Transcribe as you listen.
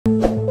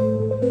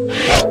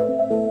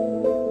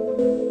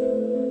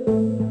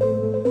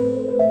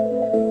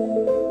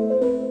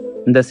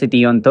The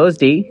city on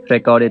Thursday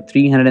recorded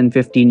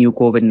 350 new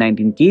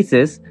COVID-19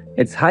 cases,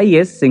 its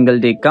highest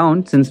single-day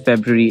count since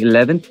February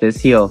 11th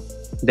this year.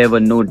 There were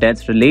no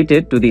deaths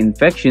related to the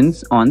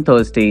infections on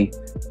Thursday.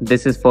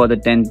 This is for the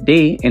 10th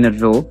day in a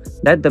row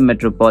that the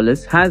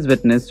metropolis has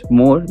witnessed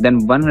more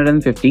than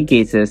 150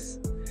 cases.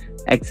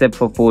 Except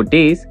for 4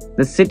 days,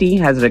 the city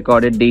has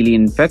recorded daily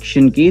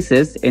infection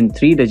cases in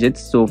 3 digits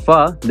so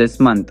far this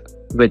month.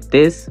 With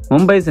this,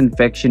 Mumbai's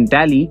infection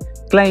tally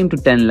climbed to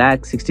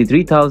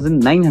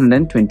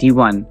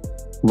 10,63,921,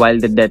 while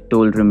the death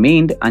toll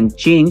remained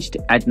unchanged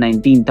at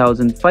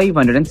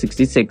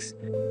 19,566.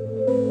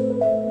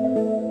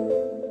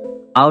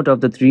 Out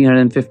of the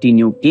 350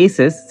 new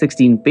cases,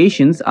 16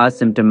 patients are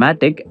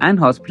symptomatic and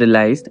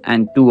hospitalized,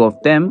 and 2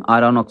 of them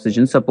are on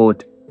oxygen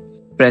support.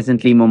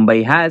 Presently,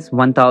 Mumbai has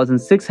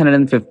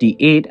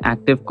 1,658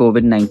 active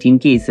COVID-19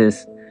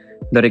 cases.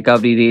 The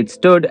recovery rate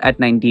stood at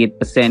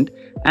 98%,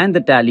 and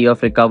the tally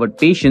of recovered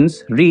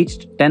patients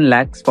reached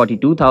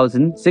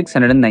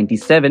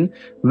 10,42,697,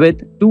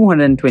 with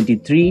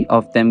 223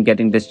 of them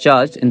getting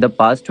discharged in the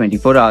past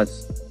 24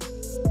 hours.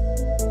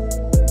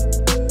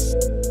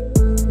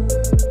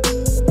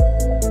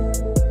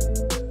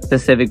 The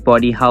civic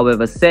body,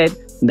 however, said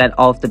that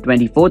of the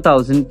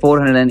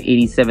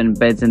 24,487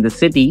 beds in the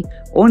city,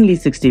 only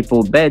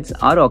 64 beds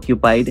are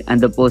occupied,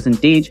 and the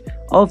percentage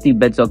of the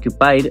beds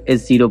occupied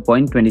is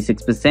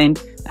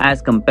 0.26%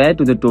 as compared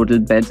to the total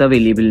beds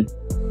available.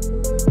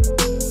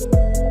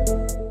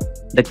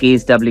 The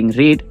case doubling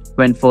rate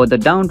went further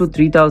down to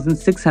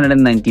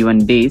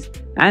 3,691 days,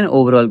 and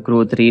overall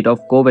growth rate of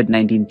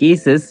COVID-19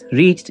 cases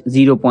reached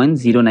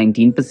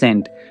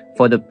 0.019%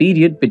 for the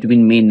period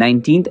between May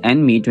 19th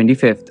and May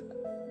 25th.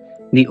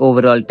 The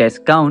overall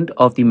test count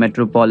of the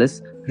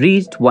metropolis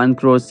reached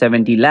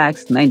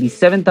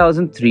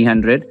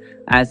 1,70,97,300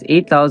 as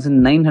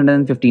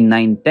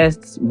 8,959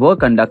 tests were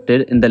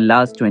conducted in the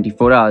last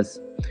 24 hours.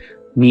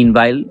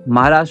 Meanwhile,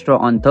 Maharashtra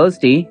on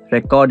Thursday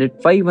recorded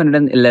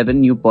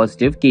 511 new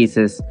positive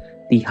cases,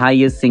 the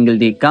highest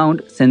single-day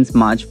count since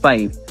March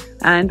 5,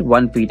 and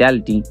 1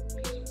 fatality.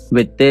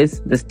 With this,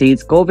 the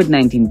state's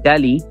COVID-19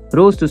 tally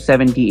rose to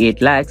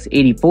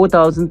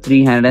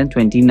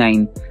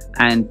 78,84,329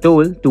 and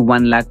toll to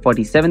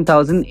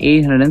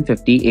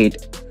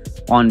 1,47,858.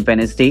 On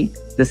Wednesday,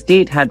 the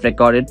state had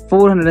recorded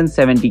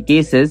 470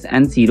 cases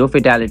and 0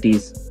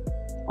 fatalities.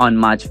 On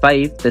March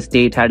 5, the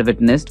state had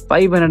witnessed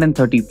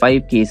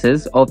 535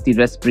 cases of the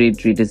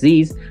respiratory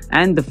disease,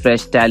 and the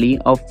fresh tally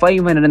of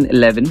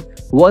 511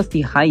 was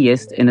the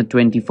highest in a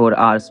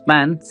 24-hour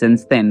span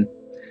since then.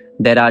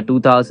 There are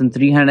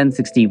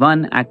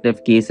 2,361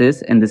 active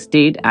cases in the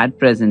state at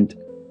present.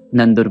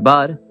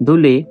 Nandurbar,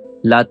 Dhule,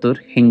 Latur,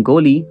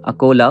 Hingoli,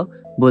 Akola,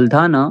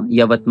 Buldhana,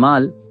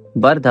 Yavatmal,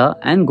 Wardha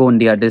and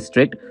Gondia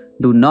district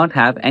do not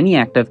have any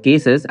active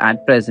cases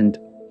at present.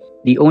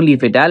 The only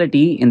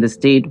fatality in the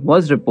state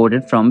was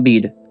reported from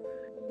Bid.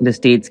 The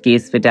state's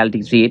case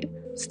fatality rate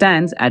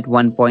stands at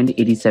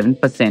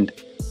 1.87%.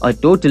 A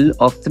total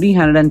of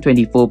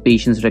 324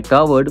 patients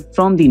recovered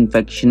from the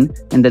infection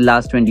in the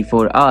last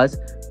 24 hours,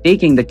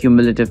 taking the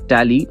cumulative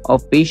tally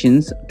of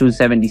patients to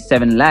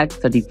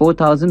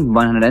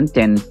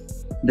 77,34,110.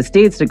 The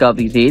state's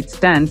recovery rate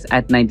stands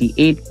at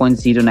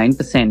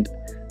 98.09%.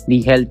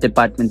 The health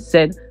department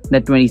said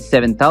that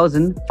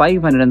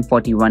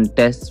 27,541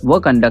 tests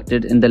were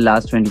conducted in the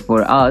last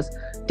 24 hours,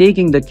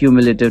 taking the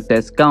cumulative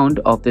test count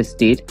of the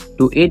state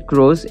to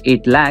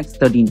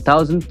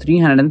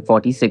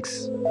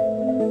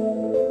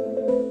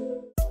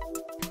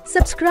 8,08,13,346.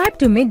 Subscribe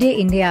to Midday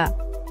India.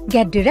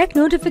 Get direct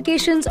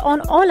notifications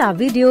on all our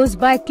videos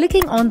by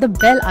clicking on the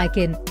bell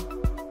icon.